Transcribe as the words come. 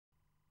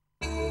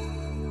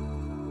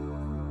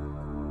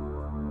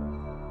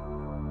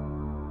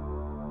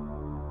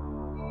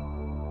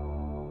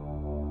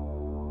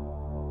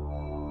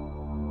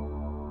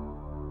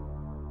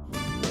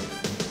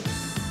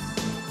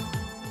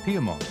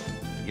Pyrmont,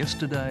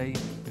 yesterday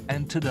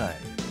and today,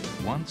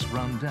 once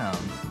run down,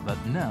 but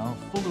now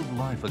full of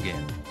life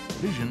again.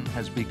 Vision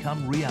has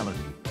become reality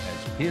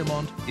as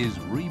Pyrmont is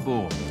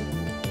reborn.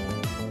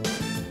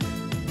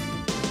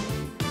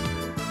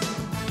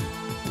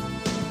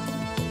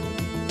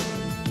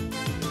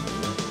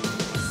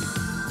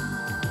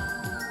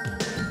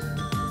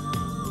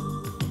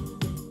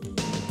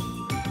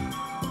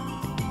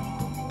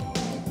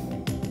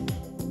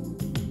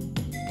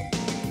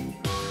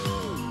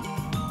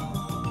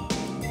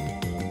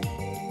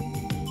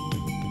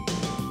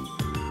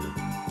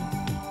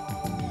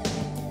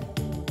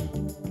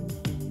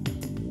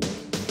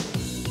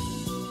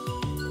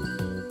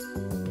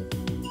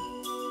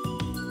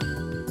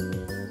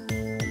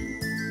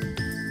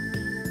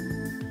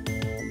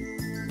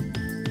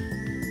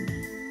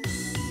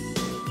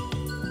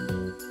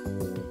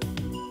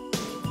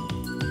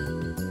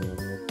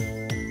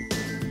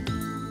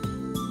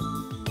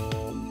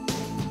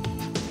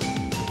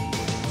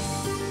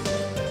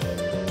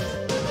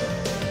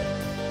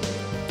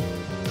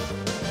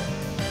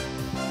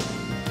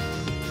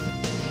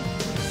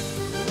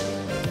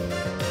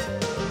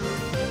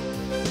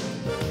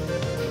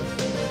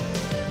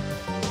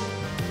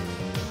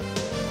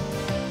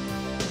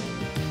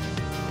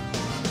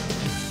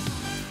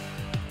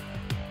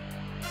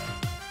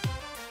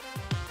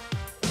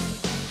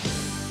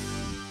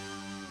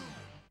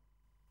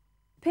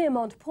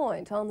 Pyrmont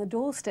Point, on the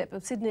doorstep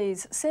of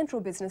Sydney's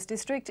central business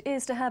district,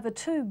 is to have a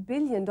 $2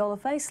 billion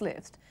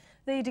facelift.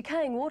 The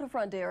decaying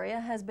waterfront area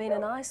has been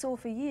an eyesore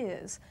for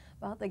years,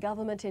 but the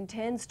government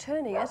intends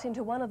turning it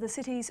into one of the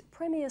city's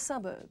premier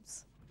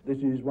suburbs. This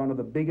is one of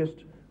the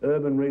biggest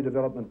urban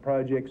redevelopment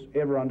projects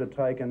ever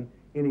undertaken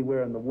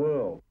anywhere in the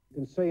world.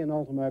 You can see in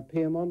Ultimo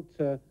Pyrmont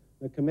the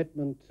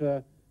commitment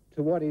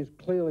to what is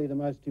clearly the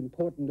most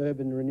important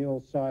urban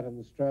renewal site in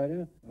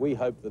Australia. We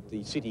hope that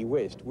the City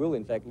West will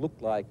in fact look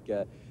like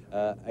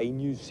a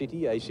new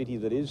city, a city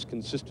that is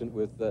consistent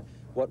with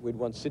what we'd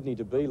want Sydney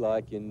to be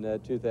like in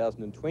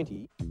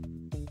 2020.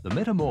 The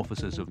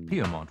metamorphosis of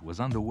Pyrmont was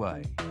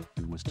underway.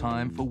 It was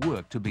time for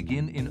work to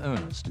begin in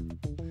earnest.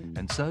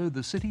 And so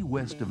the City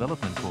West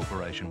Development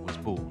Corporation was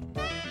born,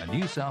 a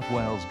New South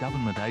Wales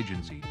government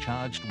agency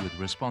charged with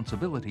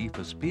responsibility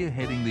for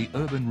spearheading the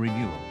urban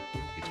renewal,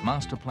 its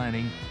master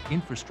planning,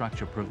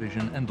 infrastructure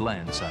provision and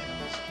land sales.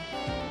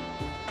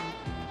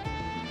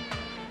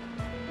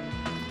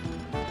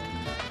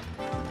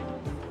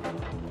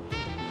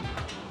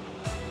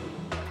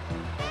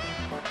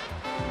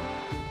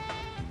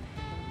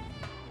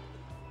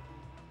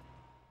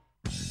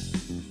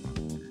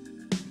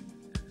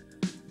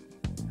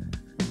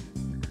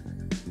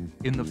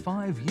 In the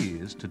 5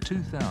 years to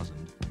 2000,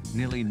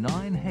 nearly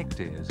 9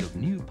 hectares of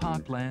new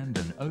parkland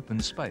and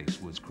open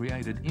space was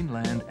created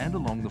inland and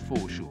along the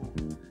foreshore.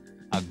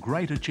 A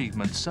great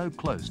achievement so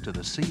close to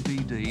the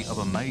CBD of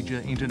a major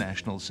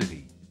international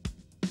city.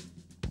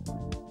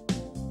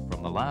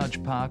 From the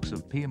large parks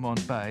of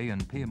Pyrmont Bay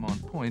and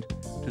Pyrmont Point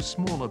to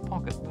smaller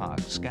pocket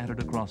parks scattered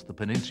across the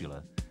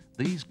peninsula,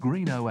 these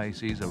green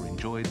oases are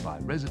enjoyed by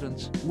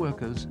residents,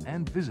 workers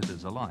and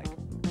visitors alike.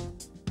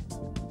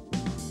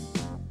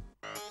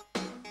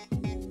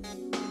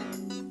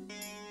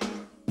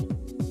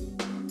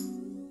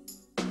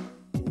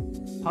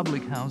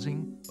 Public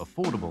housing,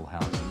 affordable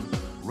housing,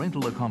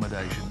 rental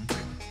accommodation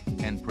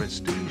and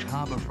prestige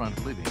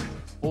harbourfront living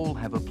all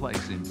have a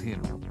place in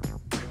Pyrmont.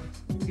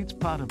 It's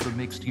part of the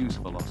mixed-use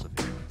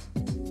philosophy.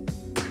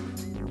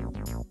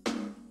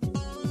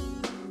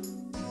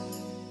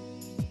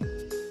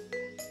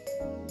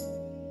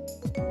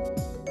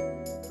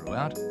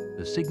 Throughout,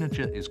 the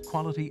signature is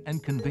quality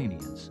and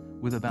convenience,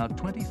 with about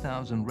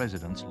 20,000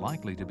 residents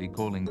likely to be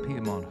calling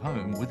Pyrmont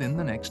home within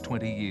the next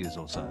 20 years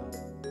or so.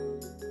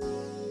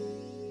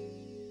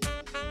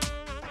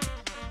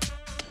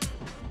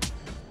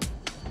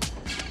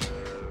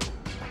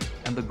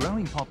 And the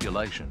growing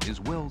population is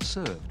well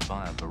served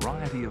by a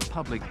variety of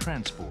public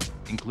transport,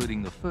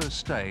 including the first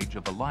stage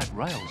of a light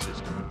rail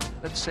system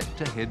that's set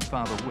to head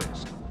farther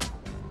west.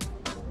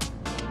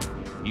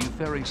 New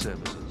ferry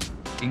services,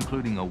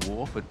 including a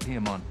wharf at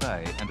Pyrmont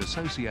Bay and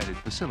associated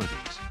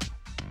facilities.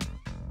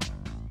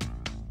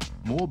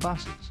 More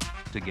buses,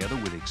 together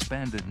with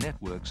expanded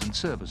networks and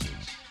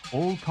services,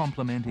 all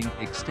complementing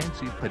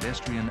extensive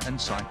pedestrian and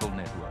cycle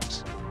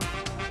networks.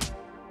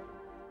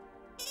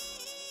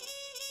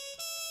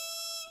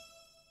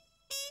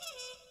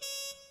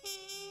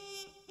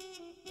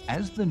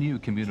 As the new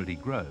community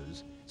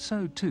grows,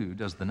 so too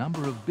does the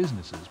number of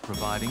businesses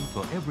providing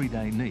for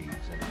everyday needs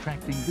and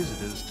attracting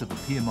visitors to the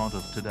Pyrmont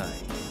of today.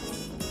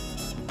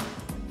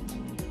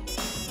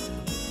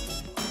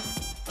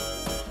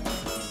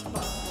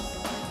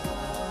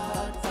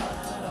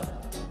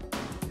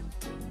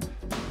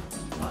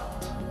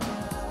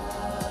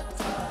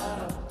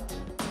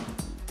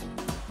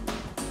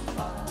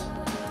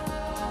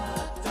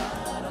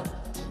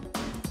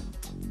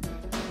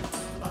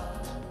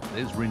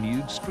 There's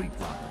renewed street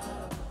life,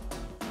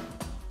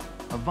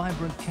 a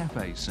vibrant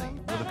cafe scene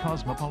with a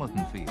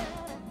cosmopolitan feel,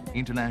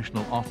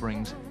 international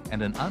offerings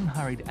and an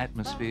unhurried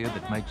atmosphere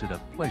that makes it a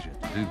pleasure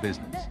to do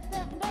business.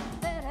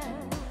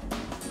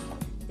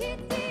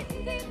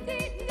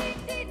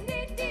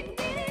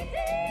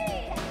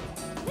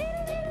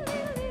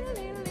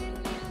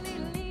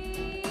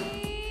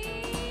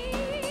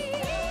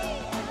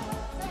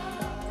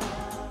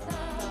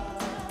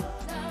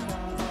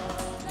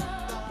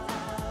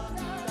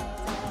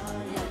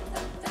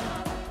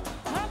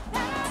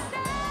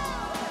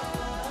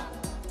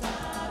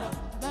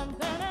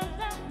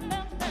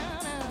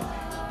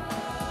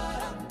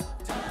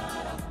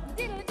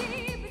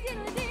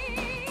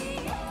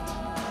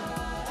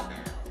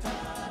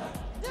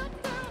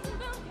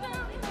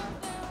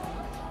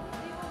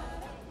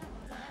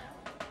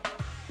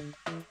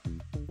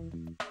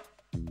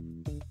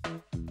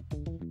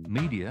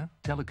 Media,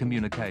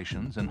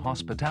 telecommunications and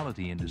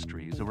hospitality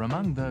industries are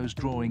among those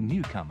drawing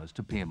newcomers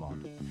to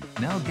Pyrmont,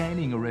 now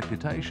gaining a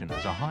reputation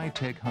as a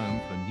high-tech home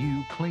for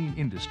new, clean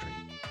industry.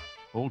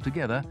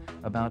 Altogether,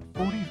 about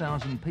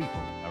 40,000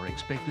 people are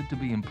expected to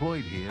be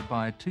employed here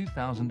by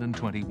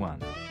 2021.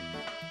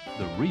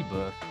 The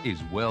rebirth is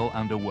well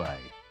underway.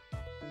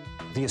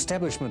 The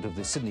establishment of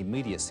the Sydney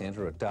Media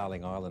Centre at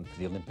Darling Island for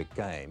the Olympic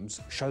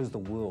Games shows the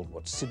world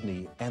what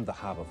Sydney and the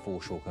Harbour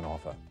Foreshore can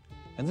offer.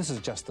 And this is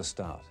just the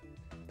start.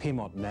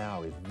 Pyrmont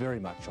now is very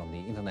much on the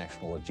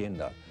international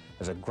agenda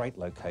as a great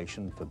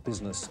location for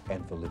business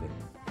and for living.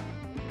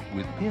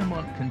 With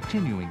Pyrmont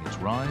continuing its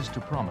rise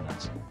to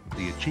prominence,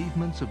 the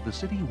achievements of the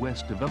City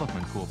West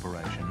Development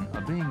Corporation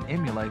are being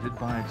emulated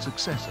by its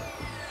successor,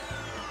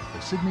 the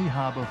Sydney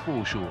Harbour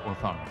Foreshore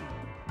Authority.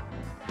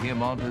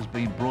 Pyrmont has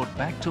been brought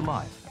back to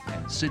life,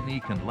 and Sydney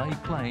can lay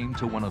claim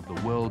to one of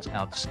the world's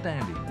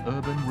outstanding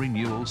urban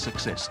renewal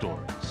success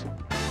stories.